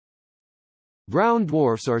Brown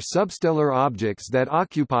dwarfs are substellar objects that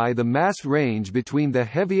occupy the mass range between the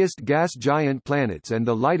heaviest gas giant planets and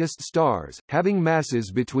the lightest stars, having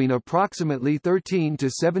masses between approximately 13 to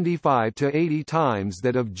 75 to 80 times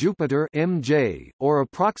that of Jupiter (MJ), or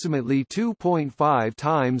approximately 2.5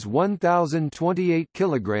 times 1028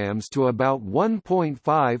 kilograms to about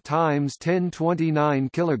 1.5 times 1029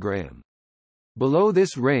 kilograms. Below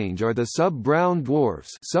this range are the sub-brown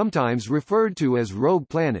dwarfs, sometimes referred to as rogue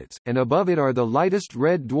planets, and above it are the lightest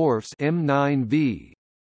red dwarfs M9b.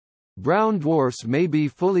 Brown dwarfs may be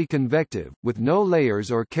fully convective, with no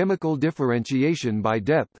layers or chemical differentiation by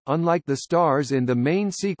depth. Unlike the stars in the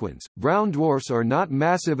main sequence, brown dwarfs are not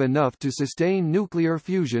massive enough to sustain nuclear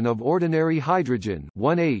fusion of ordinary hydrogen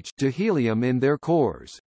 1H to helium in their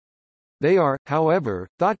cores. They are, however,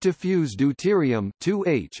 thought to fuse deuterium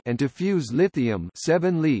 2H and to fuse lithium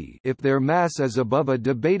 7 Li if their mass is above a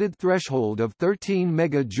debated threshold of 13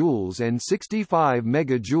 megajoules and 65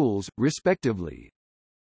 megajoules, respectively.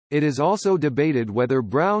 It is also debated whether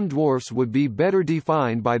brown dwarfs would be better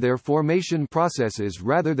defined by their formation processes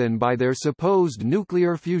rather than by their supposed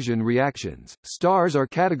nuclear fusion reactions. Stars are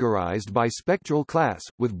categorized by spectral class,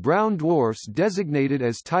 with brown dwarfs designated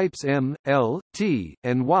as types M, L, T,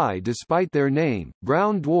 and Y. Despite their name,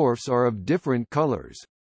 brown dwarfs are of different colors.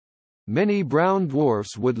 Many brown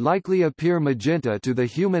dwarfs would likely appear magenta to the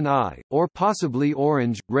human eye, or possibly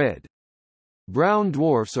orange, red. Brown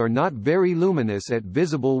dwarfs are not very luminous at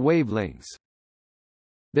visible wavelengths.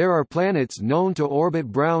 There are planets known to orbit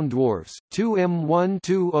brown dwarfs: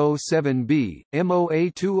 2M1207b,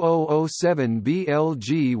 MOA2007b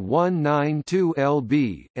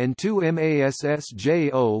LG192lb, and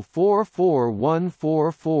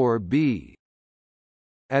 2MASSJ044144b.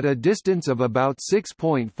 At a distance of about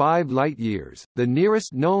 6.5 light-years, the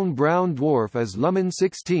nearest known brown dwarf is Lumen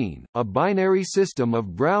 16, a binary system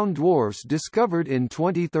of brown dwarfs discovered in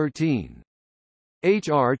 2013.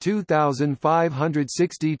 HR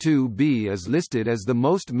 2562b is listed as the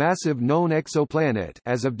most massive known exoplanet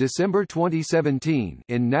as of December 2017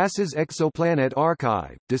 in NASA's Exoplanet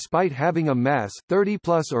Archive, despite having a mass 30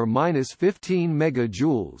 plus or minus 15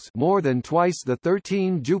 megajoules, more than twice the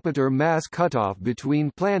 13 Jupiter mass cutoff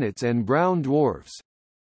between planets and brown dwarfs.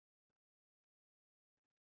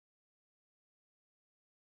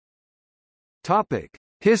 Topic: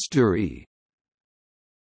 History.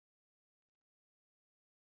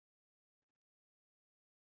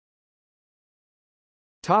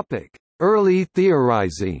 Topic: Early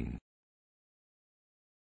theorizing.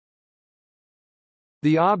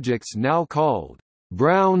 The objects now called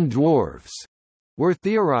brown dwarfs were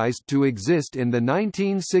theorized to exist in the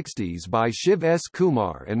 1960s by Shiv S.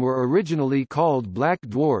 Kumar and were originally called black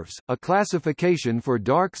dwarfs, a classification for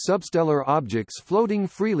dark substellar objects floating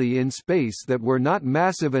freely in space that were not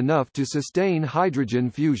massive enough to sustain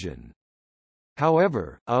hydrogen fusion.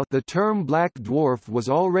 However, the term black dwarf was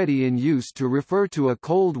already in use to refer to a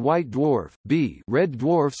cold white dwarf. Red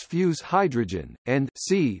dwarfs fuse hydrogen, and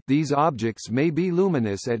these objects may be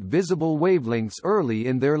luminous at visible wavelengths early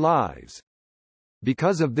in their lives.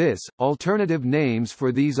 Because of this, alternative names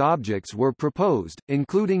for these objects were proposed,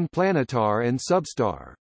 including Planetar and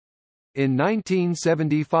Substar. In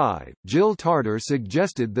 1975, Jill Tarter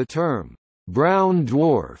suggested the term brown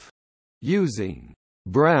dwarf, using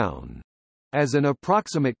brown as an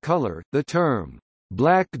approximate color. The term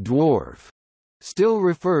black dwarf still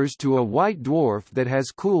refers to a white dwarf that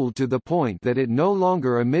has cooled to the point that it no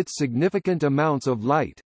longer emits significant amounts of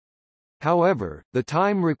light. However, the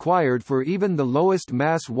time required for even the lowest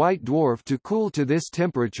mass white dwarf to cool to this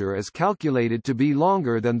temperature is calculated to be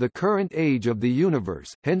longer than the current age of the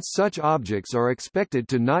universe, hence such objects are expected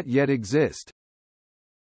to not yet exist.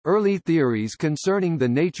 Early theories concerning the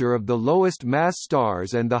nature of the lowest mass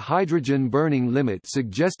stars and the hydrogen burning limit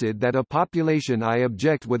suggested that a population I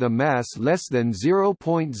object with a mass less than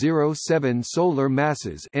 0.07 solar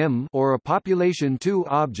masses m or a population II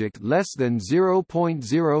object less than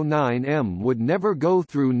 0.09 m would never go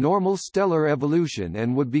through normal stellar evolution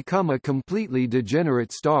and would become a completely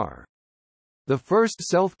degenerate star. The first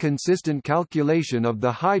self-consistent calculation of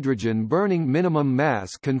the hydrogen-burning minimum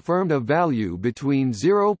mass confirmed a value between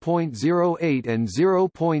 0.08 and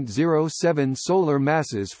 0.07 solar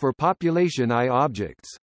masses for population I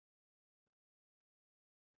objects.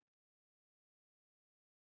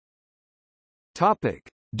 Topic: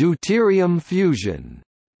 Deuterium fusion.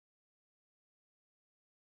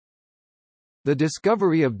 The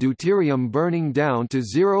discovery of deuterium burning down to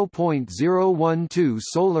 0.012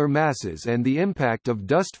 solar masses and the impact of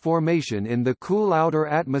dust formation in the cool outer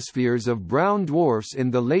atmospheres of brown dwarfs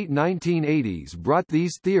in the late 1980s brought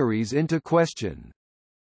these theories into question.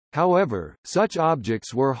 However, such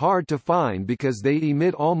objects were hard to find because they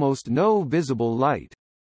emit almost no visible light.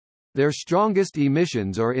 Their strongest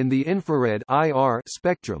emissions are in the infrared (IR)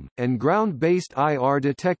 spectrum, and ground-based IR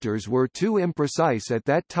detectors were too imprecise at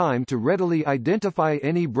that time to readily identify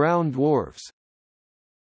any brown dwarfs.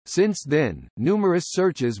 Since then, numerous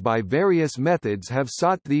searches by various methods have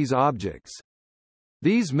sought these objects.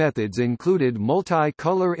 These methods included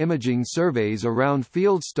multi-color imaging surveys around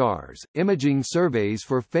field stars, imaging surveys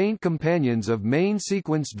for faint companions of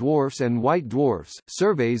main-sequence dwarfs and white dwarfs,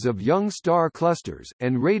 surveys of young star clusters,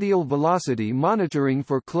 and radial velocity monitoring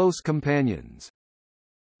for close companions.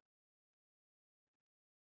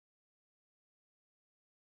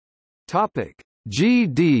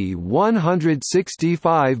 GD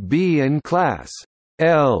 165b and class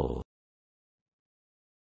L.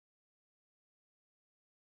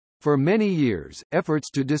 For many years,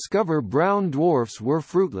 efforts to discover brown dwarfs were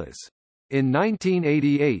fruitless. In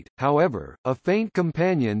 1988, however, a faint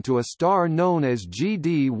companion to a star known as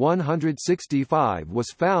GD 165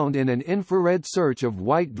 was found in an infrared search of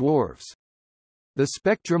white dwarfs. The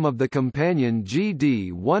spectrum of the companion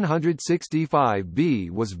GD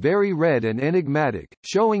 165b was very red and enigmatic,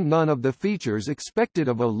 showing none of the features expected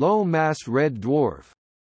of a low-mass red dwarf.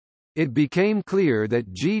 It became clear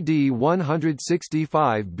that GD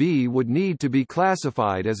 165b would need to be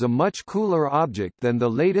classified as a much cooler object than the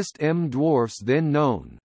latest M dwarfs then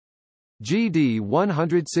known. GD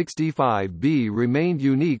 165b remained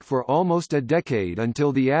unique for almost a decade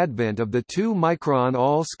until the advent of the 2-micron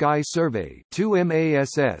All-Sky Survey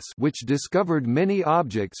 (2MASS), which discovered many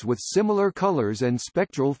objects with similar colors and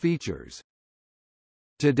spectral features.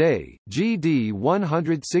 Today, GD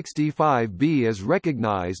 165b is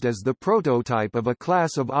recognized as the prototype of a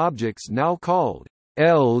class of objects now called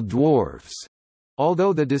L dwarfs.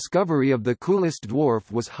 Although the discovery of the coolest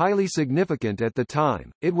dwarf was highly significant at the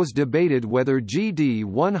time, it was debated whether GD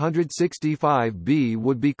 165b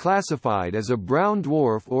would be classified as a brown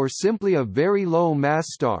dwarf or simply a very low-mass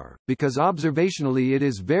star, because observationally it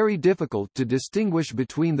is very difficult to distinguish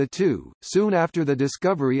between the two. Soon after the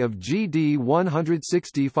discovery of GD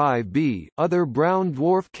 165b, other brown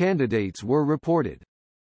dwarf candidates were reported.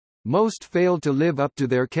 Most failed to live up to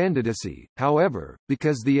their candidacy, however,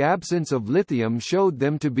 because the absence of lithium showed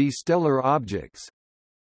them to be stellar objects.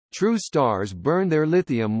 True stars burn their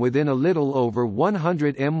lithium within a little over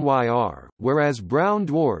 100 MYR, whereas brown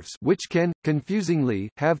dwarfs, which can,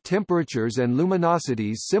 confusingly, have temperatures and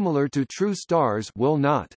luminosities similar to true stars, will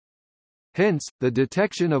not. Hence, the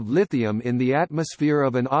detection of lithium in the atmosphere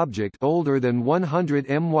of an object older than 100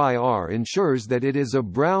 MYR ensures that it is a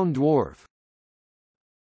brown dwarf.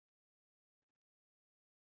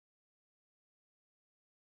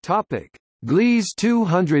 Gliese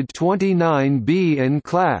 229b and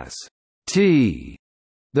class T,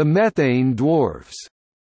 the methane dwarfs.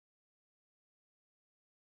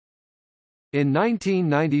 In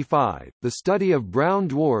 1995, the study of brown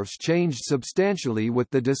dwarfs changed substantially with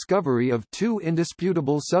the discovery of two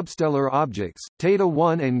indisputable substellar objects, Teide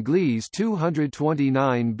 1 and Gliese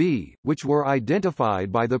 229b, which were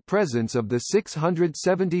identified by the presence of the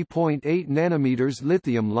 670.8 nanometers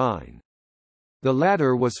lithium line. The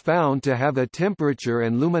latter was found to have a temperature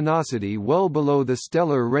and luminosity well below the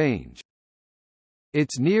stellar range.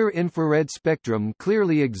 Its near-infrared spectrum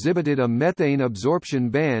clearly exhibited a methane absorption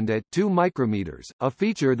band at 2 micrometers, a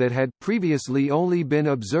feature that had previously only been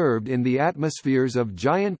observed in the atmospheres of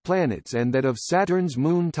giant planets and that of Saturn's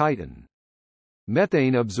moon Titan.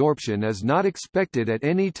 Methane absorption is not expected at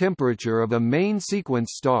any temperature of a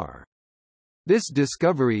main-sequence star. This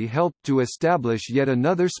discovery helped to establish yet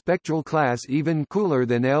another spectral class even cooler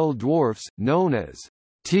than L dwarfs, known as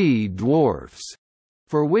T dwarfs,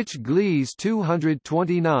 for which Gliese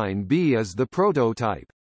 229b is the prototype.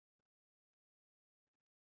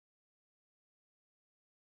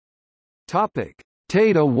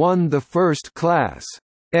 Teide 1, the first class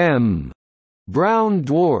M brown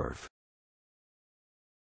dwarf.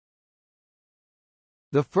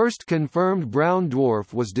 The first confirmed brown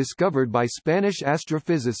dwarf was discovered by Spanish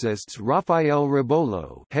astrophysicists Rafael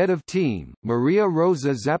Rebollo, head of team, Maria Rosa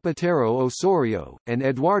Zapatero Osorio, and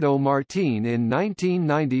Eduardo Martín in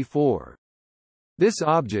 1994. This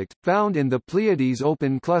object, found in the Pleiades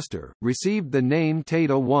open cluster, received the name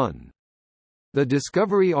Teide 1. The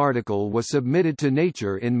discovery article was submitted to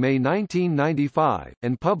Nature in May 1995,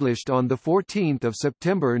 and published on 14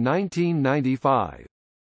 September 1995.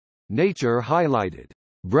 Nature highlighted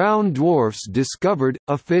 "Brown dwarfs discovered,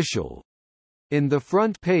 official" in the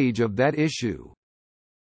front page of that issue.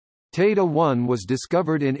 Teide 1 was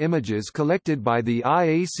discovered in images collected by the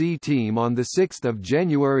IAC team on 6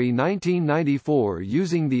 January 1994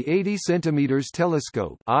 using the 80 cm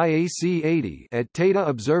telescope IAC 80 at Teide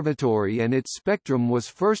Observatory, and its spectrum was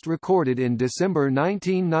first recorded in December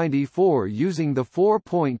 1994 using the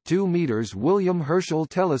 4.2 meters William Herschel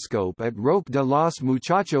telescope at Roque de los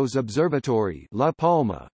Muchachos Observatory, La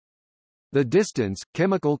Palma. The distance,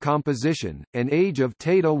 chemical composition, and age of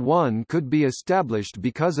Teide 1 could be established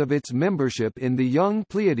because of its membership in the young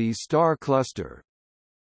Pleiades star cluster.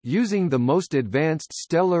 Using the most advanced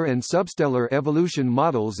stellar and substellar evolution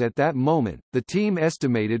models at that moment, the team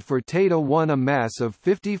estimated for Teide 1 a mass of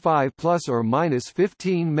 55 plus or minus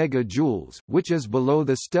 15 megajoules, which is below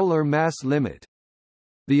the stellar mass limit.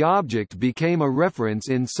 The object became a reference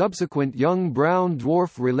in subsequent young brown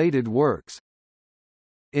dwarf-related works.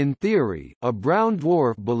 In theory, a brown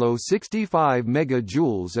dwarf below 65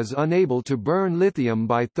 megajoules is unable to burn lithium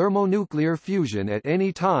by thermonuclear fusion at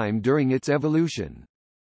any time during its evolution.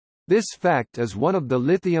 This fact is one of the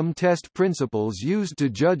lithium test principles used to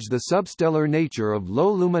judge the substellar nature of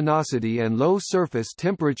low luminosity and low surface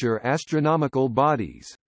temperature astronomical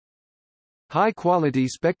bodies. High-quality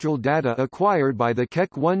spectral data acquired by the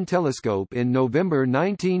Keck 1 telescope in November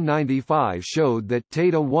 1995 showed that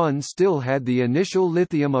Teide 1 still had the initial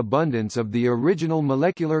lithium abundance of the original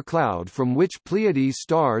molecular cloud from which Pleiades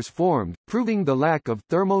stars formed, proving the lack of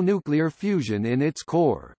thermonuclear fusion in its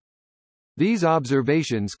core. These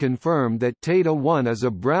observations confirm that Teide 1 is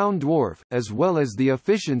a brown dwarf, as well as the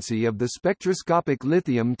efficiency of the spectroscopic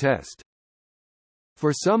lithium test.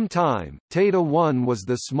 For some time, Teide 1 was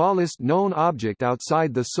the smallest known object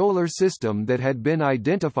outside the Solar System that had been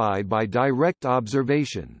identified by direct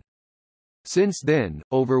observation. Since then,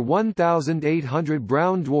 over 1,800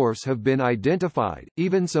 brown dwarfs have been identified,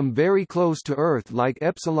 even some very close to Earth like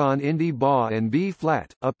Epsilon Indi Ba and B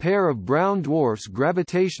Flat, a pair of brown dwarfs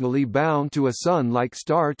gravitationally bound to a Sun-like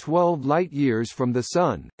star 12 light-years from the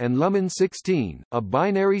Sun, and Lumen 16, a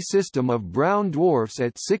binary system of brown dwarfs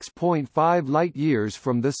at 6.5 light-years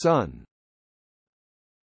from the Sun.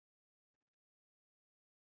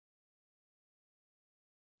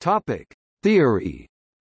 Topic: Theory.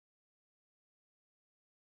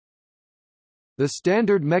 The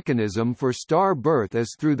standard mechanism for star birth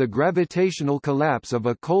is through the gravitational collapse of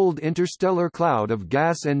a cold interstellar cloud of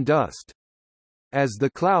gas and dust. As the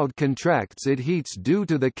cloud contracts, it heats due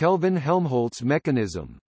to the Kelvin-Helmholtz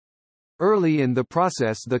mechanism. Early in the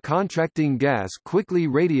process, the contracting gas quickly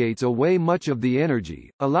radiates away much of the energy,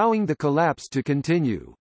 allowing the collapse to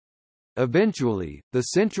continue. Eventually, the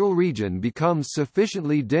central region becomes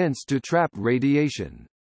sufficiently dense to trap radiation.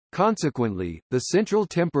 Consequently, the central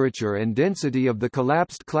temperature and density of the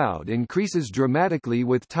collapsed cloud increases dramatically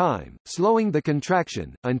with time, slowing the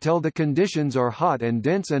contraction, until the conditions are hot and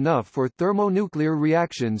dense enough for thermonuclear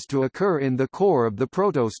reactions to occur in the core of the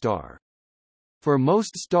protostar. For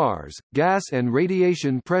most stars, gas and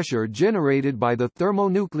radiation pressure generated by the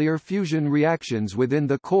thermonuclear fusion reactions within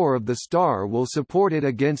the core of the star will support it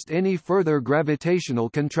against any further gravitational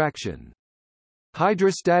contraction.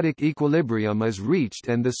 Hydrostatic equilibrium is reached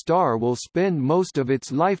and the star will spend most of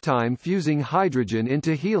its lifetime fusing hydrogen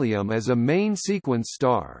into helium as a main sequence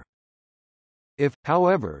star. If,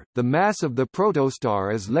 however, the mass of the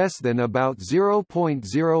protostar is less than about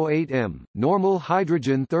 0.08 m, normal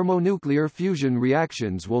hydrogen thermonuclear fusion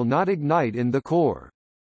reactions will not ignite in the core.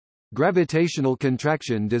 Gravitational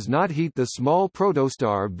contraction does not heat the small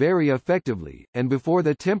protostar very effectively, and before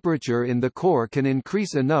the temperature in the core can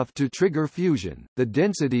increase enough to trigger fusion, the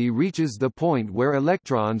density reaches the point where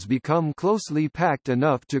electrons become closely packed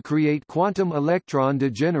enough to create quantum electron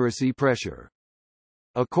degeneracy pressure.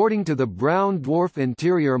 According to the brown dwarf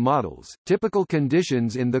interior models, typical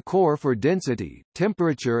conditions in the core for density,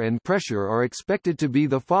 temperature and pressure are expected to be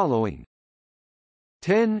the following: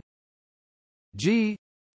 10 G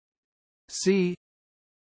C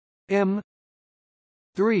M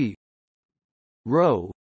 3 rho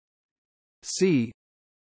C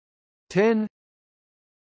 10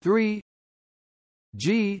 3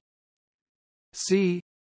 G C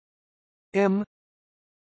M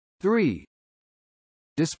 3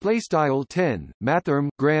 display style 10 mathrm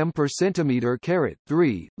gram per centimeter caret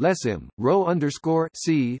 3 lesim rho underscore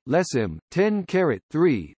C lesim 10 caret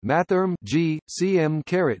 3 mathrm G cm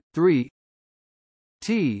caret 3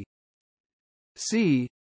 T C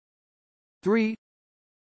 3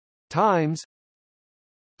 times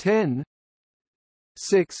 10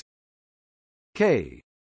 6 K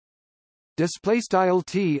display style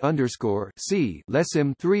T underscore C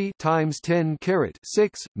lesim 3 times 10 caret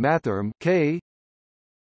 6 mathrm K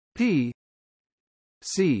P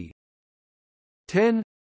C 10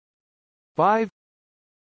 5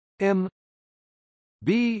 m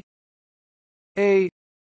b a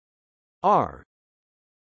r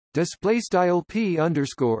display style p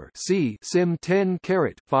underscore c sim 10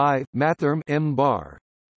 caret 5 mathrm m bar.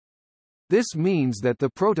 This means that the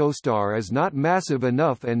protostar is not massive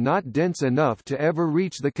enough and not dense enough to ever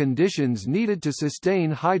reach the conditions needed to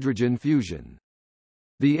sustain hydrogen fusion.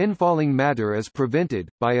 The infalling matter is prevented,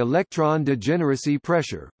 by electron degeneracy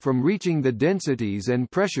pressure, from reaching the densities and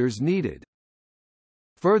pressures needed.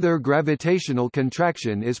 Further gravitational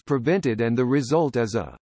contraction is prevented and the result is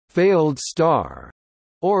a failed star,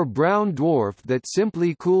 or brown dwarf that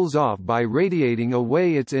simply cools off by radiating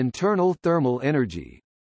away its internal thermal energy.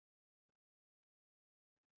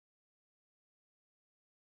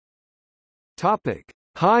 Topic: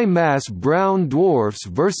 High-mass brown dwarfs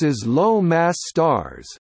versus low-mass stars.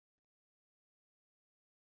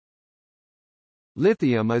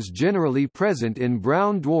 Lithium is generally present in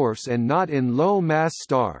brown dwarfs and not in low-mass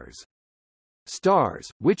stars.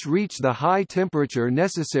 Stars, which reach the high temperature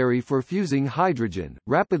necessary for fusing hydrogen,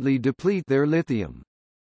 rapidly deplete their lithium.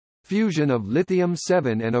 Fusion of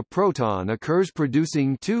lithium-7 and a proton occurs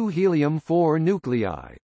producing two helium-4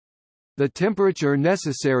 nuclei. The temperature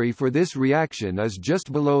necessary for this reaction is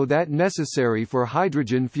just below that necessary for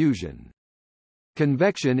hydrogen fusion.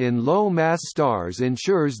 Convection in low-mass stars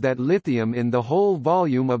ensures that lithium in the whole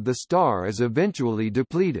volume of the star is eventually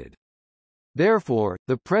depleted. Therefore,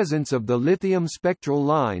 the presence of the lithium spectral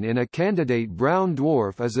line in a candidate brown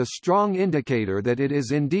dwarf is a strong indicator that it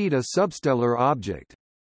is indeed a substellar object.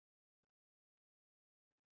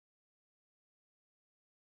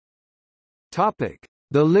 Topic: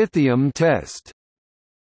 The lithium test.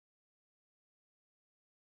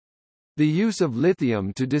 The use of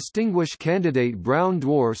lithium to distinguish candidate brown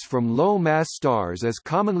dwarfs from low-mass stars is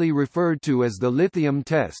commonly referred to as the lithium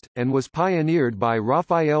test, and was pioneered by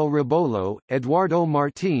Rafael Rebolo, Eduardo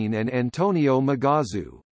Martín and Antonio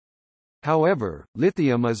Magazu. However,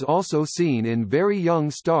 lithium is also seen in very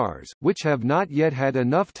young stars, which have not yet had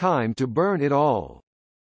enough time to burn it all.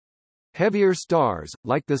 Heavier stars,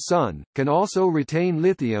 like the Sun, can also retain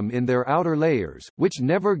lithium in their outer layers, which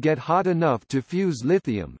never get hot enough to fuse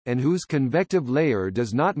lithium, and whose convective layer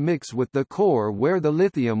does not mix with the core where the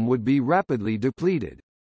lithium would be rapidly depleted.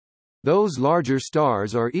 Those larger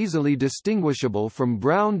stars are easily distinguishable from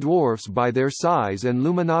brown dwarfs by their size and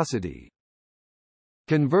luminosity.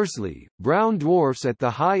 Conversely, brown dwarfs at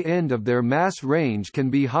the high end of their mass range can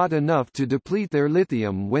be hot enough to deplete their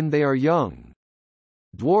lithium when they are young.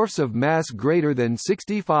 Dwarfs of mass greater than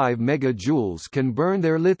 65 megajoules can burn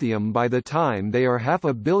their lithium by the time they are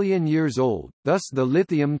 500 million years old, thus the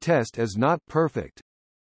lithium test is not perfect.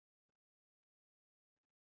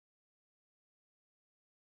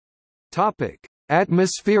 Topic: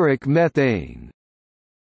 Atmospheric methane.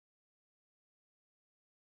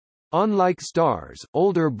 Unlike stars,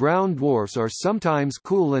 older brown dwarfs are sometimes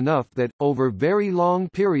cool enough that, over very long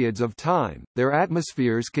periods of time, their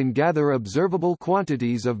atmospheres can gather observable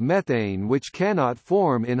quantities of methane which cannot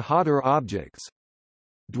form in hotter objects.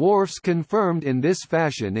 Dwarfs confirmed in this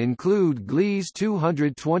fashion include Gliese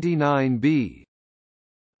 229b.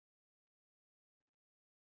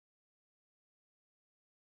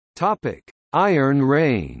 Topic: Iron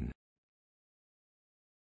rain.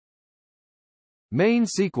 Main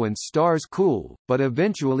sequence stars cool, but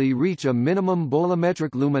eventually reach a minimum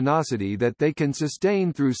bolometric luminosity that they can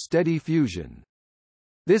sustain through steady fusion.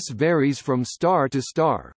 This varies from star to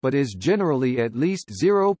star, but is generally at least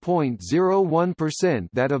 0.01%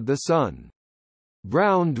 that of the Sun.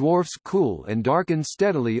 Brown dwarfs cool and darken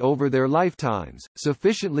steadily over their lifetimes.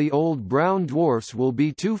 Sufficiently old brown dwarfs will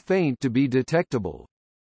be too faint to be detectable.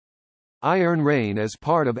 Iron rain as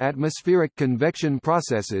part of atmospheric convection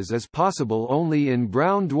processes is possible only in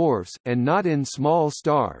brown dwarfs, and not in small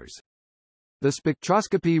stars. The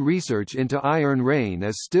spectroscopy research into iron rain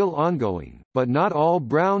is still ongoing, but not all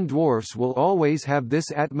brown dwarfs will always have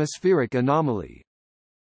this atmospheric anomaly.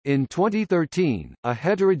 In 2013, a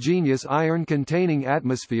heterogeneous iron-containing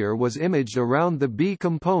atmosphere was imaged around the B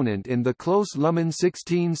component in the close Luhmann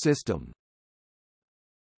 16 system.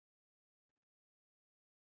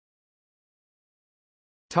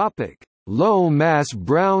 Topic: Low-mass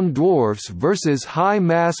brown dwarfs versus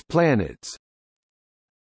high-mass planets.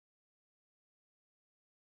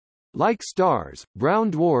 Like stars,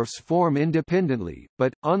 brown dwarfs form independently,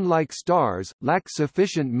 but, unlike stars, lack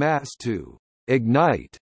sufficient mass to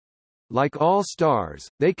ignite. Like all stars,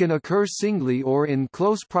 they can occur singly or in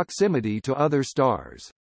close proximity to other stars.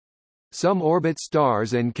 Some orbit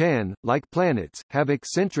stars and can, like planets, have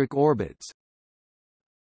eccentric orbits.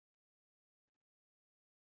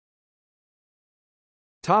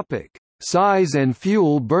 Topic: Size and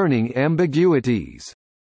fuel-burning ambiguities.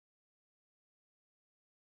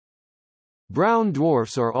 Brown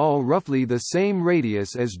dwarfs are all roughly the same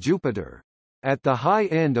radius as Jupiter. At the high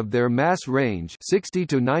end of their mass range 60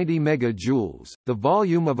 to 90 megajoules, the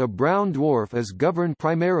volume of a brown dwarf is governed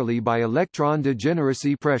primarily by electron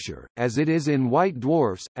degeneracy pressure, as it is in white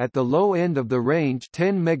dwarfs. At the low end of the range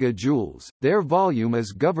 10 megajoules, their volume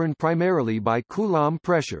is governed primarily by Coulomb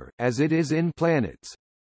pressure, as it is in planets.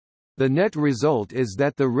 The net result is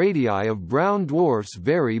that the radii of brown dwarfs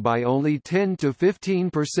vary by only 10 to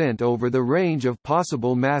 15% over the range of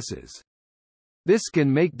possible masses. This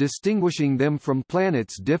can make distinguishing them from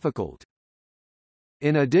planets difficult.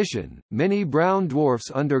 In addition, many brown dwarfs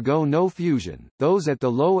undergo no fusion. Those at the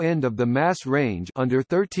low end of the mass range under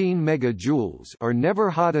 13 megajoules are never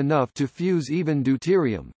hot enough to fuse even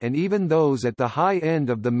deuterium, and even those at the high end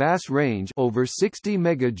of the mass range over 60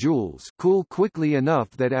 megajoules cool quickly enough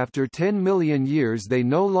that after 10 million years they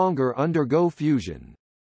no longer undergo fusion.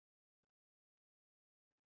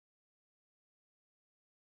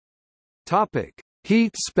 Topic: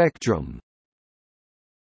 Heat spectrum.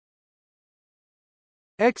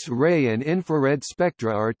 X-ray and infrared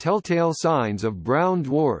spectra are telltale signs of brown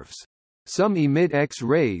dwarfs. Some emit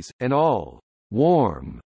X-rays, and all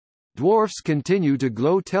warm dwarfs continue to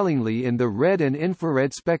glow tellingly in the red and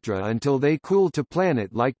infrared spectra until they cool to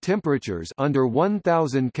planet-like temperatures under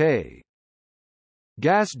 1000 K.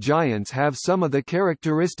 Gas giants have some of the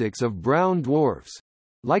characteristics of brown dwarfs.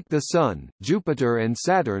 Like the Sun, Jupiter and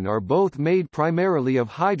Saturn are both made primarily of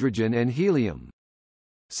hydrogen and helium.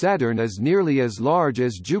 Saturn is nearly as large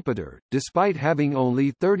as Jupiter, despite having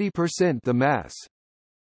only 30% the mass.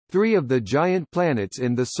 Three of the giant planets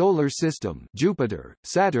in the Solar System, Jupiter,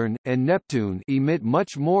 Saturn, and Neptune, emit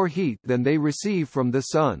much more heat than they receive from the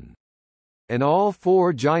Sun. And all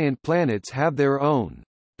four giant planets have their own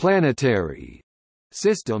planetary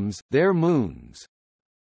systems, their moons.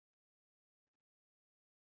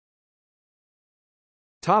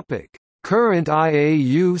 Topic: Current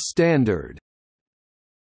IAU standard.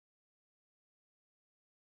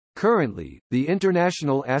 Currently, the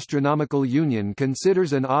International Astronomical Union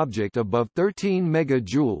considers an object above 13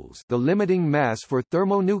 megajoules, the limiting mass for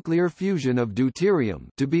thermonuclear fusion of deuterium,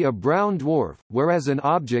 to be a brown dwarf, whereas an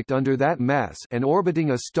object under that mass and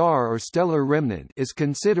orbiting a star or stellar remnant is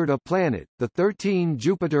considered a planet. The 13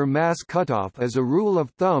 Jupiter mass cutoff is a rule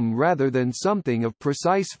of thumb rather than something of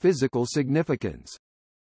precise physical significance.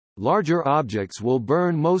 Larger objects will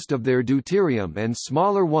burn most of their deuterium and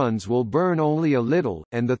smaller ones will burn only a little,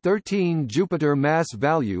 and the 13 Jupiter mass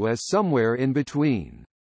value is somewhere in between.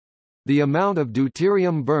 The amount of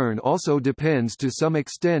deuterium burn also depends to some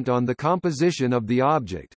extent on the composition of the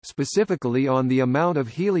object, specifically on the amount of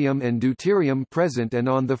helium and deuterium present and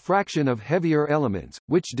on the fraction of heavier elements,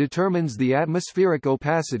 which determines the atmospheric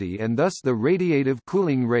opacity and thus the radiative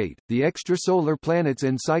cooling rate. The Extrasolar Planets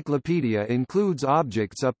Encyclopedia includes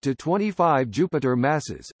objects up to 25 Jupiter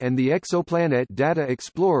masses, and the Exoplanet Data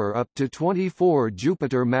Explorer up to 24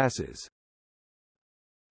 Jupiter masses.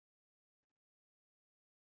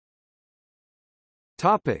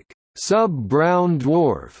 Topic: Sub-brown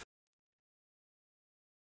dwarf.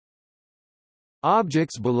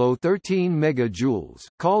 Objects below 13 megajoules,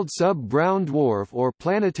 called sub-brown dwarf or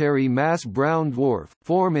planetary mass brown dwarf,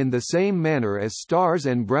 form in the same manner as stars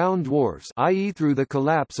and brown dwarfs, i.e. through the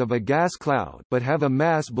collapse of a gas cloud, but have a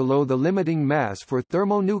mass below the limiting mass for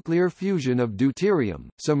thermonuclear fusion of deuterium.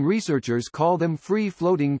 Some researchers call them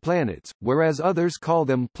free-floating planets, whereas others call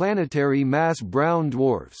them planetary mass brown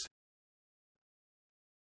dwarfs.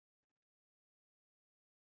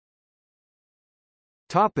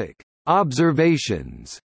 Topic: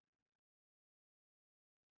 Observations.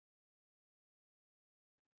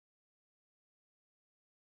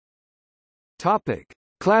 Topic: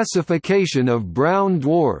 Classification of brown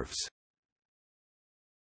dwarfs.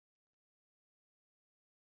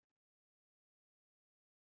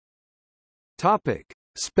 Topic: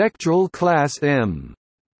 Spectral class M.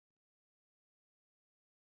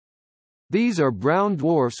 These are brown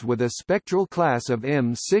dwarfs with a spectral class of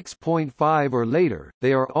M 6.5 or later.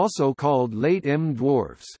 They are also called late M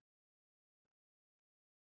dwarfs.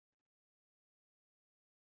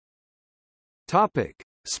 Topic: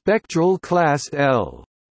 Spectral class L.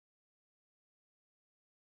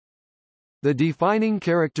 The defining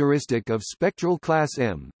characteristic of spectral class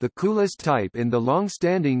M, the coolest type in the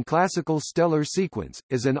long-standing classical stellar sequence,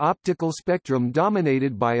 is an optical spectrum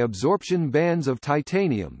dominated by absorption bands of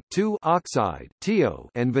titanium oxide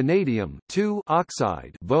and vanadium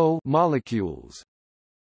oxide molecules.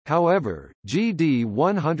 However,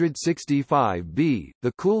 GD-165b,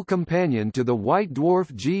 the cool companion to the white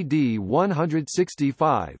dwarf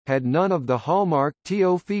GD-165, had none of the hallmark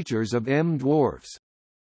TO features of M dwarfs.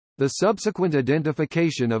 The subsequent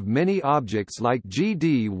identification of many objects like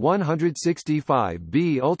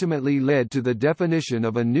GD-165b ultimately led to the definition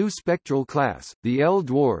of a new spectral class, the L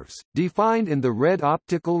dwarfs, defined in the red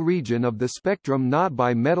optical region of the spectrum not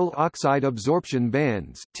by metal oxide absorption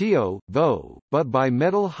bands (TO, VO), but by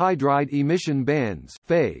metal hydride emission bands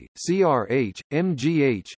 (Fe, CRH,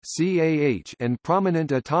 MgH, CaH), and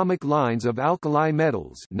prominent atomic lines of alkali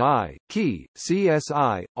metals Ni, Ki,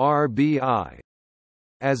 CSI, Rbi.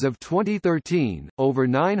 As of 2013, over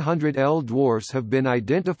 900 L dwarfs have been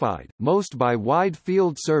identified, most by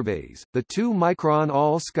wide-field surveys, the 2-micron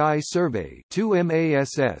All-Sky Survey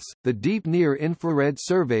 (2MASS), the Deep Near-Infrared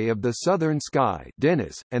Survey of the Southern Sky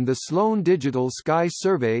 (DENIS), and the Sloan Digital Sky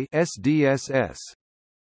Survey (SDSS).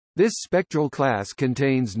 This spectral class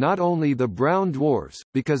contains not only the brown dwarfs,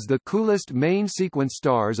 because the coolest main sequence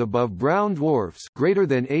stars above brown dwarfs greater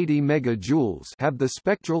than 80 MJ have the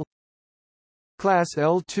spectral class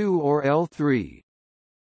L2 or L3.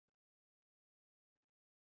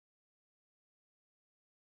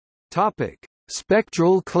 Topic: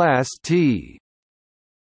 Spectral class T.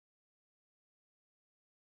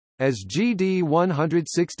 As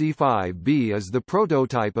GD-165b is the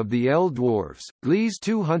prototype of the L dwarfs, Gliese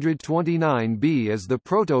 229b is the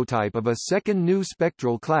prototype of a second new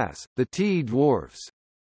spectral class, the T dwarfs.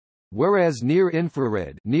 Whereas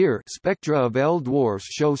near-infrared spectra of L dwarfs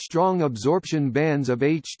show strong absorption bands of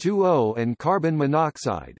H2O and carbon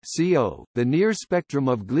monoxide (CO), the near spectrum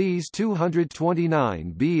of Gliese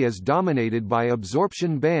 229b is dominated by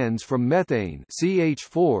absorption bands from methane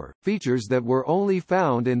 (CH4), features that were only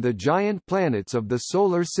found in the giant planets of the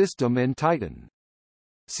Solar System and Titan.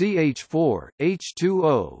 CH4,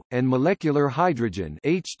 H2O, and molecular hydrogen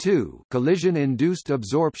H2 collision-induced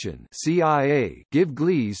absorption CIA give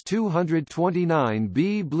Gliese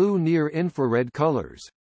 229b blue near-infrared colors.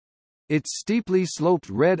 Its steeply sloped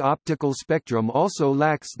red optical spectrum also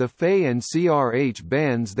lacks the Fe and CRH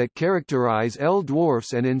bands that characterize L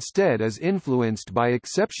dwarfs and instead is influenced by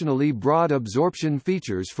exceptionally broad absorption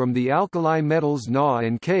features from the alkali metals Na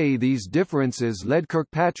and K. These differences led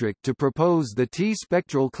Kirkpatrick to propose the T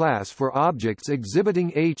spectral class for objects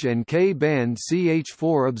exhibiting H and K band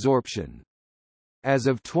CH4 absorption. As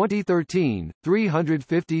of 2013,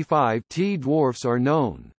 355 T dwarfs are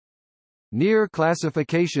known. Near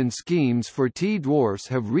classification schemes for T dwarfs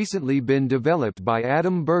have recently been developed by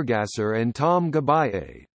Adam Burgasser and Tom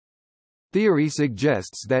Gabaye. Theory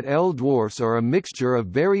suggests that L dwarfs are a mixture of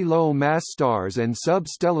very low-mass stars and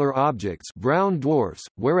substellar objects, brown dwarfs,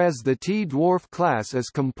 whereas the T dwarf class is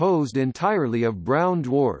composed entirely of brown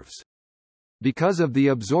dwarfs. Because of the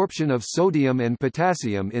absorption of sodium and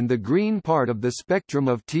potassium in the green part of the spectrum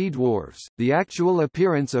of T dwarfs, the actual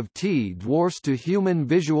appearance of T dwarfs to human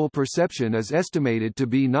visual perception is estimated to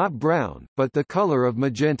be not brown, but the color of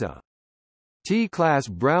magenta. T-class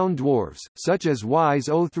brown dwarfs, such as WISE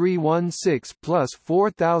 0316 plus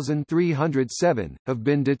 4307, have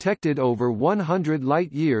been detected over 100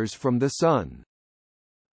 light-years from the Sun.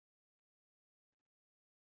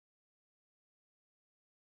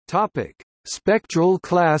 Topic: Spectral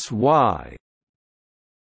class Y.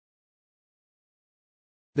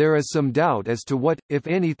 There is some doubt as to what, if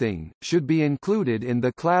anything, should be included in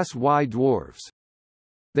the class Y dwarfs.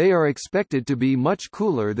 They are expected to be much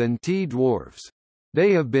cooler than T dwarfs.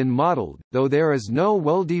 They have been modeled, though there is no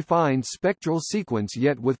well-defined spectral sequence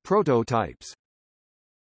yet with prototypes.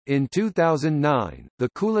 In 2009, the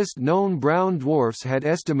coolest known brown dwarfs had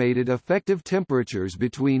estimated effective temperatures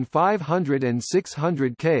between 500 and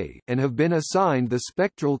 600 K, and have been assigned the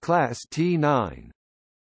spectral class T9.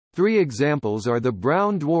 Three examples are the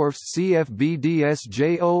brown dwarfs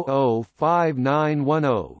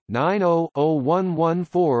CFBDS-J005910,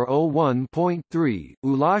 90-011401.3,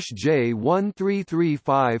 Ulash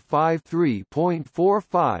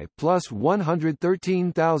J133553.45 plus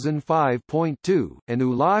 113005.2, and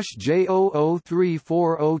Ulash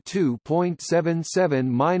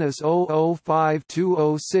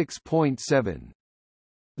J003402.77-005206.7.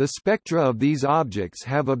 The spectra of these objects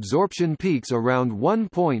have absorption peaks around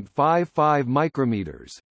 1.55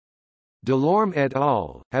 micrometers. Delorme et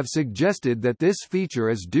al. Have suggested that this feature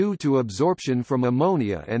is due to absorption from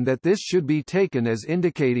ammonia and that this should be taken as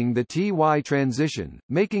indicating the Ty transition,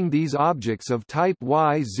 making these objects of type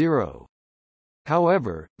Y0.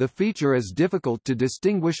 However, the feature is difficult to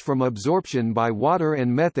distinguish from absorption by water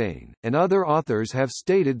and methane, and other authors have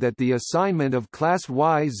stated that the assignment of class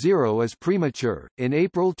Y0 is premature. In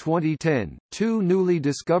April 2010, two newly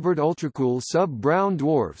discovered ultracool sub-brown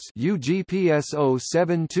dwarfs UGPS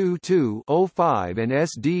 0722-05 and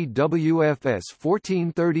SDWFS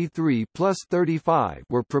 1433+35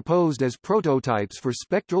 were proposed as prototypes for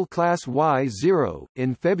spectral class Y0.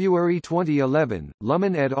 In February 2011,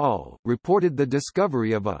 Luhmann et al. Reported the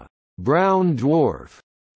discovery of a brown dwarf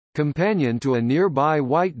companion to a nearby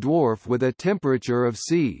white dwarf with a temperature of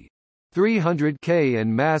c. 300 K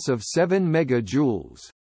and mass of 7 megajoules.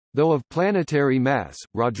 Though of planetary mass,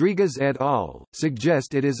 Rodriguez et al.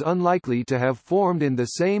 Suggest it is unlikely to have formed in the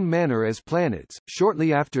same manner as planets.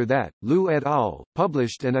 Shortly after that, Liu et al.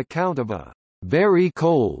 Published an account of a very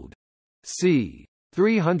cold c.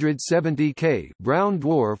 370 K brown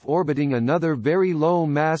dwarf orbiting another very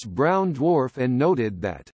low-mass brown dwarf and noted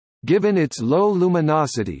that, "Given its low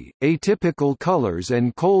luminosity, atypical colors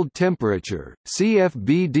and cold temperature,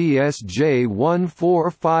 CFB-DSJ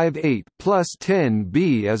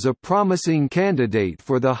 1458+10b is a promising candidate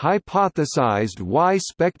for the hypothesized Y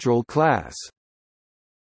spectral class."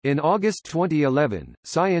 In August 2011,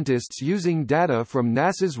 scientists using data from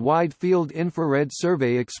NASA's Wide Field Infrared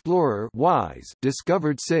Survey Explorer (WISE)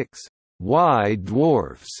 discovered 6 Y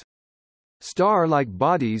dwarfs, star-like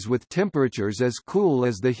bodies with temperatures as cool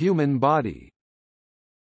as the human body.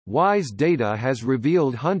 WISE data has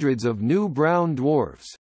revealed hundreds of new brown dwarfs.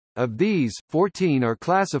 Of these, 14 are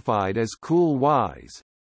classified as cool Ys.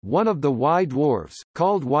 One of the Y dwarfs,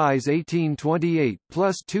 called Ys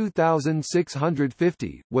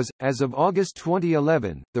 1828+2650, was, as of August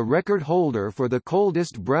 2011, the record holder for the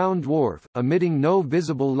coldest brown dwarf, emitting no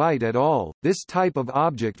visible light at all. This type of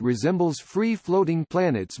object resembles free-floating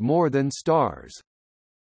planets more than stars.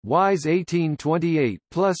 Ys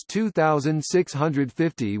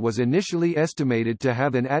 1828+2650 was initially estimated to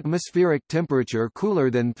have an atmospheric temperature cooler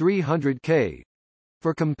than 300 K.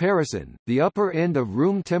 For comparison, the upper end of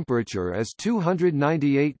room temperature is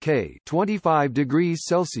 298 K, 25 degrees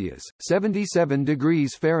Celsius, 77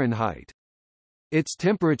 degrees Fahrenheit. Its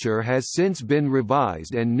temperature has since been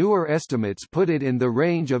revised and newer estimates put it in the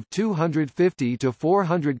range of 250 to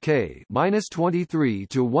 400 K (-23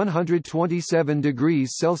 to 127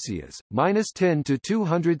 degrees Celsius, (-10 to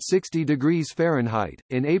 260 degrees Fahrenheit).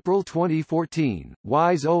 In April 2014,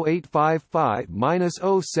 WISE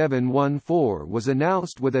 0855-0714 was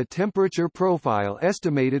announced with a temperature profile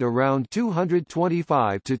estimated around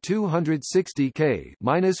 225 to 260 K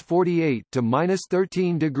 (-48 to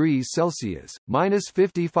 -13 degrees Celsius,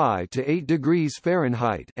 -55 to 8 degrees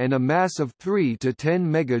Fahrenheit, and a mass of 3 to 10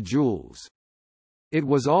 megajoules. It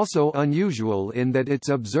was also unusual in that its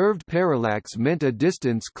observed parallax meant a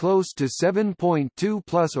distance close to 7.2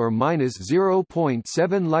 plus or minus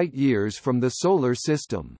 0.7 light-years from the Solar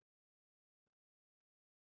System.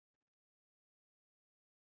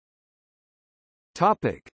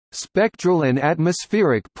 Topic: Spectral and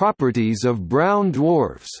atmospheric properties of brown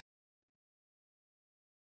dwarfs.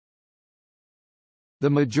 The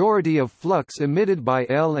majority of flux emitted by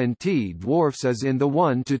L and T dwarfs is in the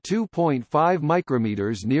 1 to 2.5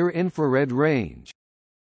 micrometers near-infrared range.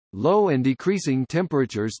 Low and decreasing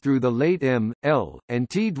temperatures through the late M, L, and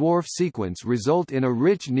T dwarf sequence result in a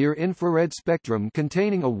rich near-infrared spectrum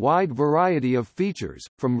containing a wide variety of features,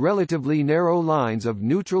 from relatively narrow lines of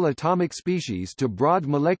neutral atomic species to broad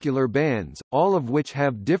molecular bands, all of which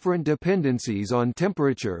have different dependencies on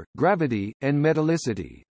temperature, gravity, and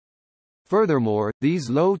metallicity. Furthermore, these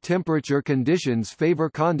low-temperature conditions favor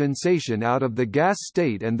condensation out of the gas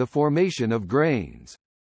state and the formation of grains.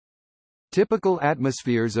 Typical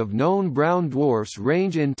atmospheres of known brown dwarfs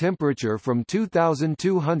range in temperature from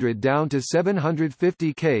 2,200 down to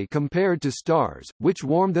 750 K compared to stars, which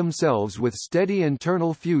warm themselves with steady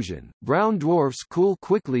internal fusion. Brown dwarfs cool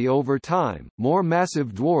quickly over time, more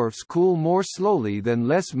massive dwarfs cool more slowly than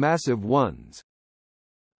less massive ones.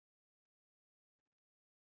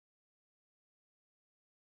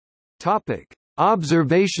 Topic: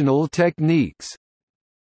 Observational techniques.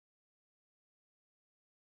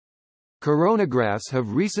 Coronagraphs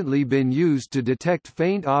have recently been used to detect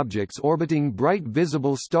faint objects orbiting bright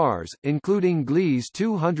visible stars, including Gliese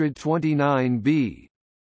 229b.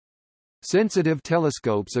 Sensitive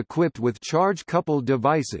telescopes equipped with charge-coupled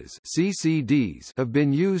devices (CCDs) have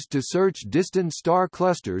been used to search distant star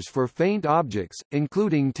clusters for faint objects,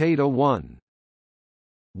 including Teide 1.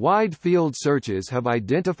 Wide-field searches have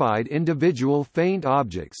identified individual faint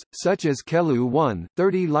objects, such as Kellu 1,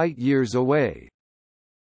 30 light-years away.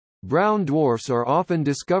 Brown dwarfs are often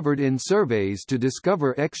discovered in surveys to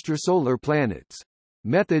discover extrasolar planets.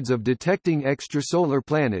 Methods of detecting extrasolar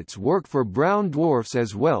planets work for brown dwarfs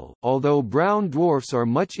as well, although brown dwarfs are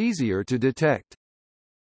much easier to detect.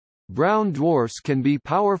 Brown dwarfs can be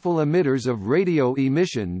powerful emitters of radio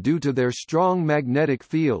emission due to their strong magnetic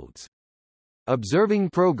fields. Observing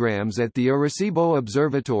programs at the Arecibo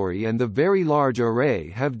Observatory and the Very Large Array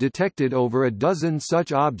have detected over a dozen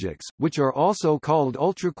such objects, which are also called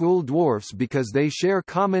ultracool dwarfs because they share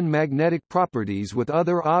common magnetic properties with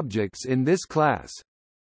other objects in this class.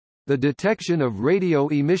 The detection of radio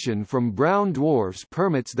emission from brown dwarfs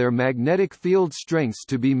permits their magnetic field strengths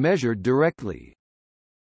to be measured directly.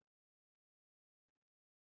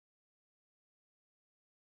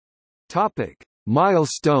 Topic: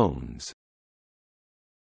 Milestones.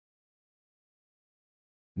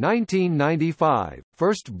 1995 –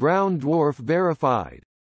 First brown dwarf verified.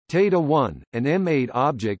 Teide 1, an M8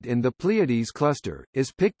 object in the Pleiades cluster,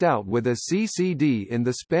 is picked out with a CCD in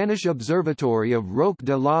the Spanish Observatory of Roque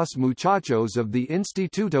de los Muchachos of the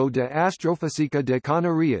Instituto de Astrofísica de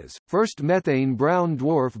Canarias. First methane brown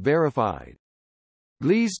dwarf verified.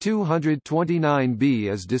 Gliese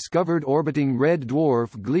 229b is discovered orbiting red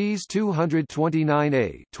dwarf Gliese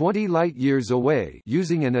 229a 20 light-years away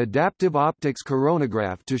using an adaptive optics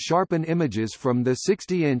coronagraph to sharpen images from the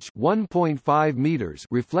 60-inch (1.5 meters)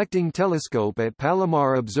 reflecting telescope at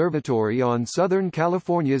Palomar Observatory on Southern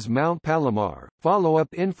California's Mount Palomar.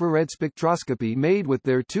 Follow-up infrared spectroscopy made with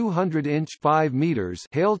their 200-inch (5 meters)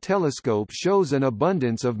 Hale telescope shows an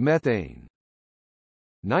abundance of methane.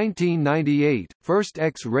 1998 – First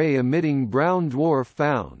X-ray emitting brown dwarf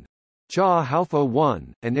found. Cha Halpha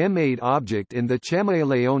 1, an M8 object in the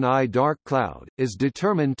Chamaeleon I dark cloud, is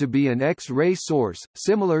determined to be an X-ray source,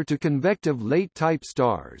 similar to convective late-type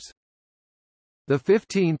stars.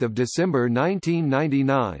 15 December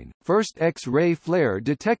 1999 – First X-ray flare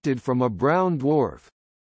detected from a brown dwarf.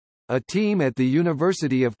 A team at the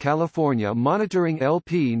University of California monitoring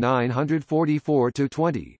LP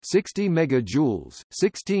 944-20 60 megajoules,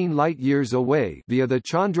 16 light-years away via the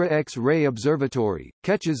Chandra X-ray Observatory,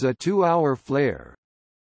 catches a 2-hour flare.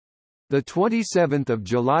 27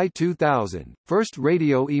 July 2000, first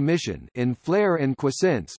radio emission in flare and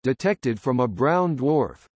quiescence detected from a brown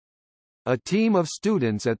dwarf. A team of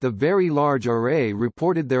students at the Very Large Array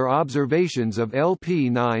reported their observations of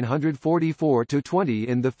LP 944-20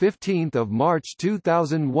 in the 15 March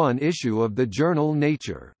 2001 issue of the journal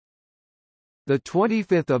Nature.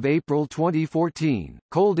 25 April 2014,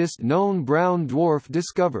 coldest known brown dwarf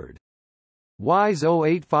discovered. WISE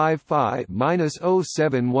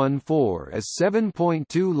 0855-0714 is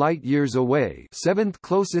 7.2 light-years away, seventh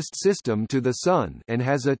closest system to the Sun, and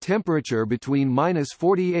has a temperature between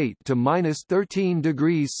 -48 to -13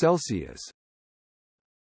 degrees Celsius.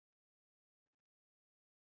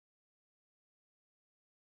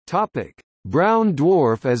 Topic: Brown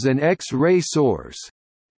dwarf as an X-ray source.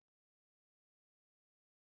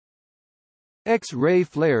 X-ray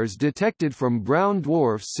flares detected from brown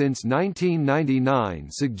dwarfs since 1999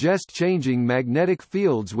 suggest changing magnetic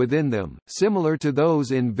fields within them, similar to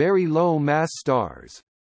those in very low-mass stars.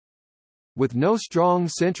 With no strong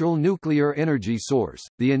central nuclear energy source,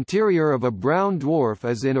 the interior of a brown dwarf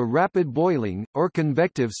is in a rapid boiling, or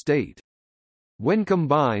convective state. When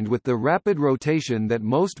combined with the rapid rotation that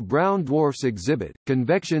most brown dwarfs exhibit,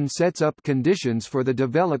 convection sets up conditions for the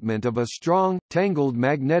development of a strong, tangled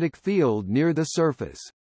magnetic field near the surface.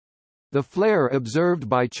 The flare observed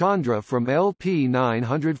by Chandra from LP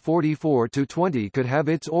 944-20 could have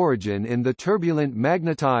its origin in the turbulent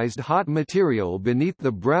magnetized hot material beneath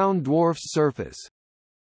the brown dwarf's surface.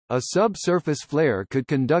 A subsurface flare could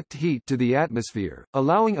conduct heat to the atmosphere,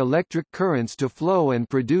 allowing electric currents to flow and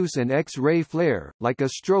produce an X-ray flare, like a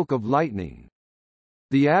stroke of lightning.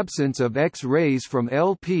 The absence of X-rays from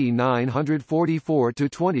LP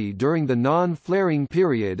 944-20 during the non-flaring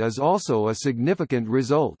period is also a significant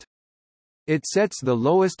result. It sets the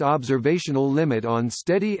lowest observational limit on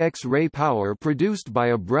steady X-ray power produced by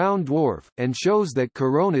a brown dwarf, and shows that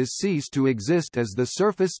coronas cease to exist as the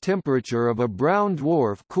surface temperature of a brown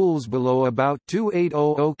dwarf cools below about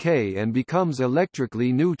 2800 K and becomes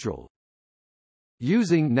electrically neutral.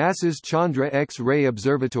 Using NASA's Chandra X-ray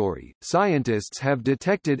Observatory, scientists have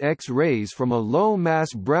detected X-rays from a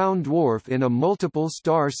low-mass brown dwarf in a multiple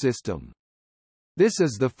star system. This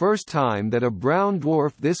is the first time that a brown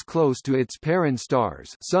dwarf this close to its parent stars,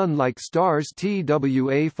 Sun-like stars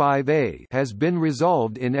TWA5A, has been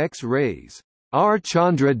resolved in X-rays. Our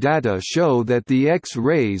Chandra data show that the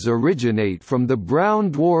X-rays originate from the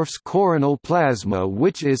brown dwarf's coronal plasma,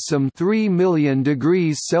 which is some 3 million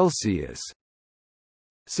degrees Celsius.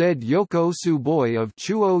 said Yoko Tsuboi of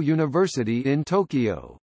Chuo University in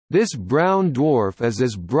Tokyo. This brown dwarf is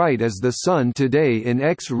as bright as the Sun today in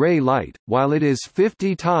X-ray light, while it is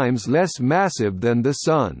 50 times less massive than the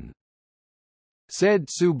Sun, said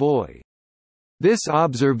Tsuboi. This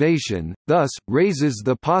observation, thus, raises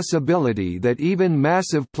the possibility that even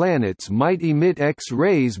massive planets might emit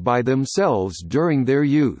X-rays by themselves during their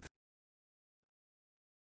youth.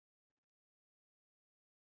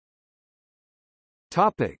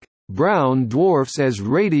 Brown dwarfs as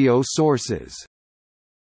radio sources.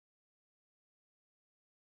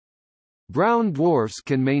 Brown dwarfs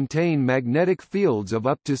can maintain magnetic fields of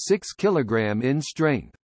up to 6 kg in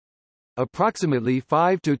strength. Approximately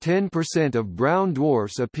 5 to 10% of brown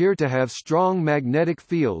dwarfs appear to have strong magnetic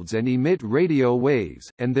fields and emit radio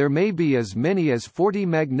waves, and there may be as many as 40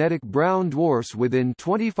 magnetic brown dwarfs within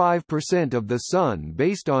 25% of the Sun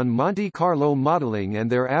based on Monte Carlo modeling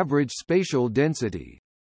and their average spatial density.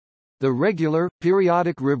 The regular,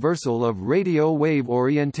 periodic reversal of radio wave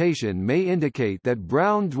orientation may indicate that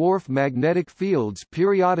brown dwarf magnetic fields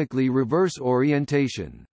periodically reverse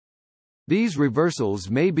orientation. These reversals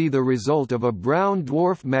may be the result of a brown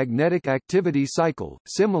dwarf magnetic activity cycle,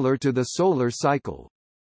 similar to the solar cycle.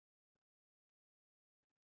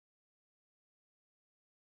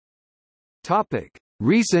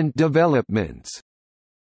 Recent developments.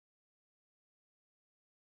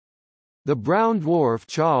 The brown dwarf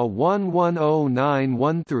CHA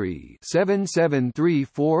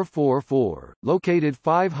 110913-773444, located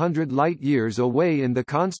 500 light-years away in the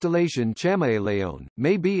constellation Chamaeleon,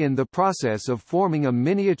 may be in the process of forming a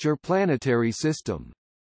miniature planetary system.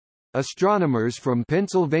 Astronomers from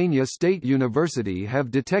Pennsylvania State University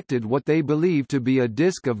have detected what they believe to be a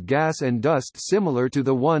disk of gas and dust similar to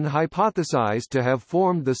the one hypothesized to have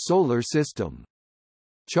formed the Solar System.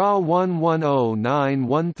 CHA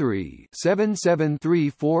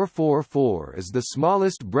 110913-773444 is the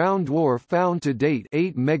smallest brown dwarf found to date,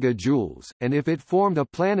 8 megajoules, and if it formed a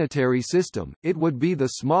planetary system, it would be the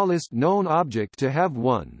smallest known object to have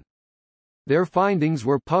one. Their findings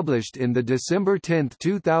were published in the December 10,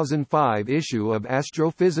 2005 issue of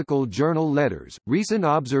Astrophysical Journal Letters. Recent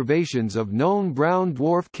observations of known brown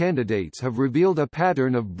dwarf candidates have revealed a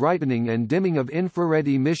pattern of brightening and dimming of infrared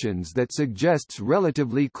emissions that suggests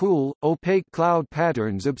relatively cool, opaque cloud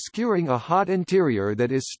patterns obscuring a hot interior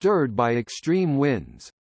that is stirred by extreme winds.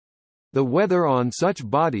 The weather on such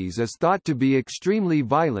bodies is thought to be extremely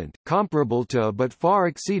violent, comparable to but far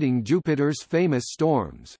exceeding Jupiter's famous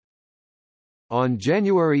storms. On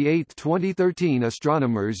January 8, 2013,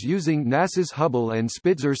 astronomers using NASA's Hubble and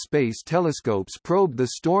Spitzer space telescopes probed the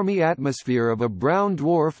stormy atmosphere of a brown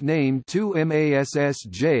dwarf named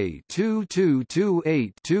 2MASSJ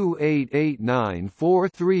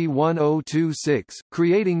 22282889431026,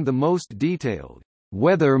 creating the most detailed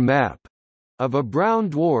weather map of a brown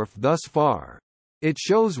dwarf thus far. It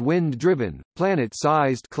shows wind-driven,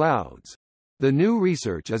 planet-sized clouds. The new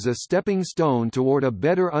research is a stepping stone toward a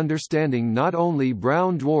better understanding not only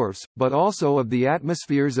brown dwarfs, but also of the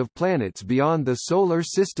atmospheres of planets beyond the Solar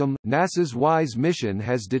System. NASA's WISE mission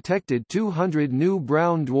has detected 200 new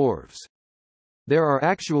brown dwarfs. There are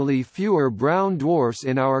actually fewer brown dwarfs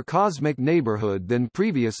in our cosmic neighborhood than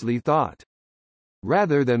previously thought.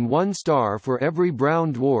 Rather than one star for every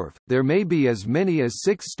brown dwarf, there may be as many as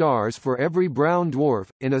 6 stars for every brown dwarf.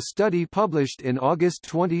 In a study published in August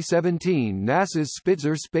 2017, NASA's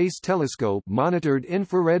Spitzer Space Telescope monitored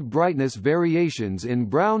infrared brightness variations in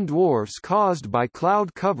brown dwarfs caused by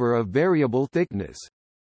cloud cover of variable thickness.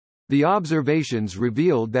 The observations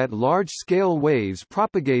revealed that large-scale waves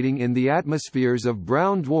propagating in the atmospheres of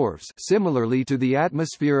brown dwarfs, similarly to the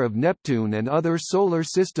atmosphere of Neptune and other solar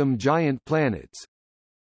system giant planets.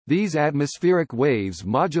 These atmospheric waves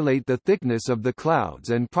modulate the thickness of the clouds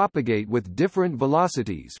and propagate with different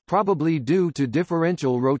velocities, probably due to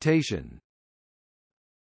differential rotation.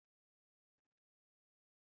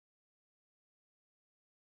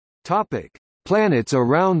 Topic: Planets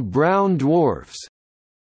around brown dwarfs.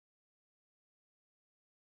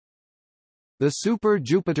 The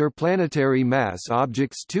Super-Jupiter planetary mass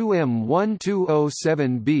objects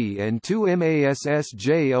 2M1207b and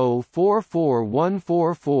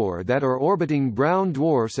 2MASSJ044144 that are orbiting brown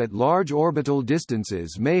dwarfs at large orbital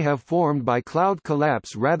distances may have formed by cloud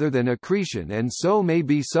collapse rather than accretion, and so may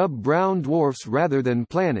be sub-brown dwarfs rather than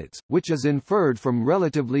planets, which is inferred from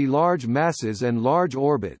relatively large masses and large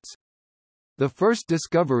orbits. The first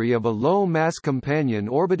discovery of a low-mass companion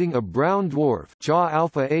orbiting a brown dwarf CHA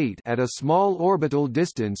alpha 8 at a small orbital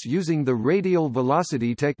distance using the radial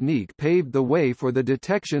velocity technique paved the way for the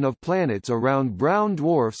detection of planets around brown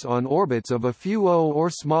dwarfs on orbits of a few O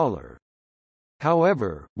or smaller.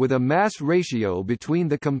 However, with a mass ratio between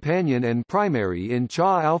the companion and primary in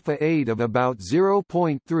Cha alpha 8 of about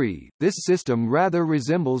 0.3, this system rather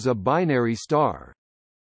resembles a binary star.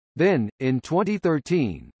 Then, in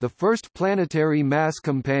 2013, the first planetary mass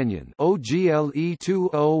companion OGLE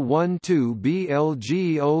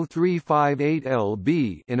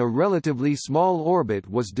 2012-BLG0358Lb in a relatively small orbit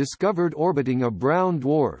was discovered orbiting a brown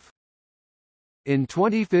dwarf. In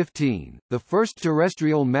 2015, the first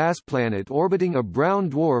terrestrial mass planet orbiting a brown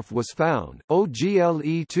dwarf was found, OGLE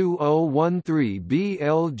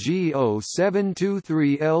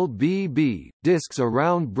 2013-BLG0723Lbb. Disks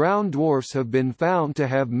around brown dwarfs have been found to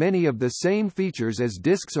have many of the same features as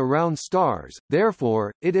disks around stars,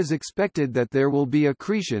 therefore, it is expected that there will be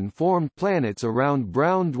accretion-formed planets around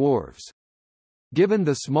brown dwarfs. Given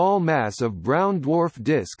the small mass of brown dwarf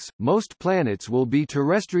disks, most planets will be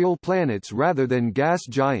terrestrial planets rather than gas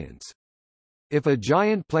giants. If a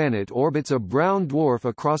giant planet orbits a brown dwarf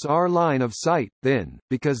across our line of sight, then,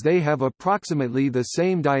 because they have approximately the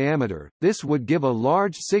same diameter, this would give a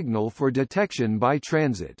large signal for detection by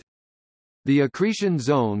transit. The accretion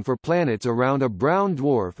zone for planets around a brown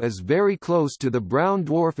dwarf is very close to the brown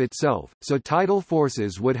dwarf itself, so tidal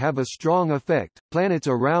forces would have a strong effect. Planets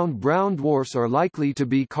around brown dwarfs are likely to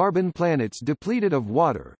be carbon planets depleted of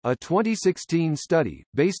water. A 2016 study,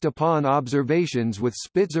 based upon observations with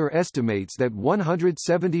Spitzer, estimates that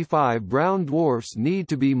 175 brown dwarfs need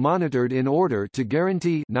to be monitored in order to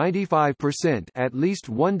guarantee 95% at least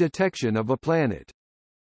one detection of a planet.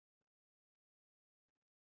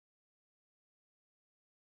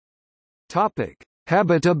 Topic: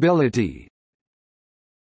 Habitability.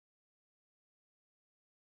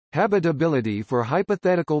 Habitability for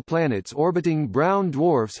hypothetical planets orbiting brown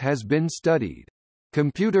dwarfs has been studied.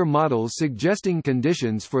 Computer models suggesting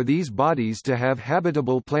conditions for these bodies to have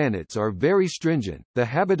habitable planets are very stringent, the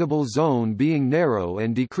habitable zone being narrow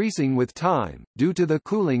and decreasing with time, due to the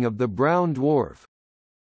cooling of the brown dwarf.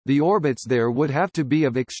 The orbits there would have to be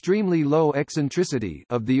of extremely low eccentricity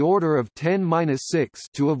of the order of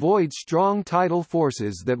 10⁻⁶ to avoid strong tidal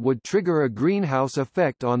forces that would trigger a greenhouse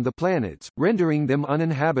effect on the planets, rendering them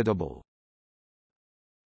uninhabitable.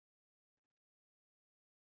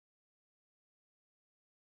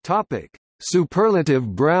 Topic: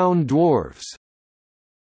 Superlative brown dwarfs.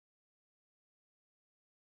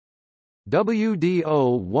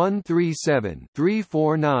 WDO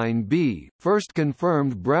 137349b, first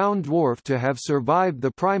confirmed brown dwarf to have survived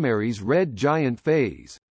the primary's red giant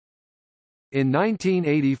phase. In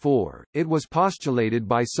 1984, it was postulated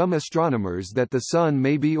by some astronomers that the Sun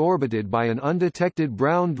may be orbited by an undetected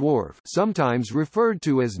brown dwarf, sometimes referred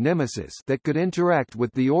to as Nemesis, that could interact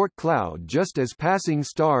with the Oort cloud just as passing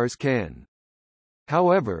stars can.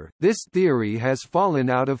 However, this theory has fallen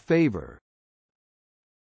out of favor.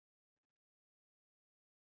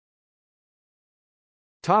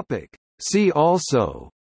 Topic. See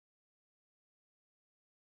also: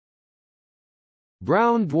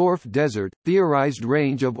 Brown dwarf desert – theorized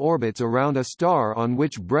range of orbits around a star on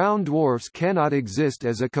which brown dwarfs cannot exist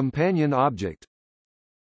as a companion object.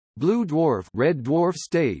 Blue dwarf – red dwarf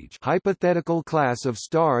stage – hypothetical class of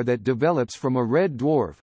star that develops from a red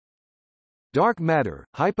dwarf. Dark matter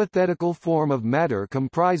 – hypothetical form of matter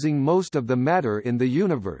comprising most of the matter in the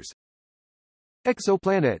universe.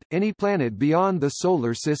 Exoplanet – any planet beyond the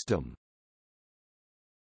Solar System.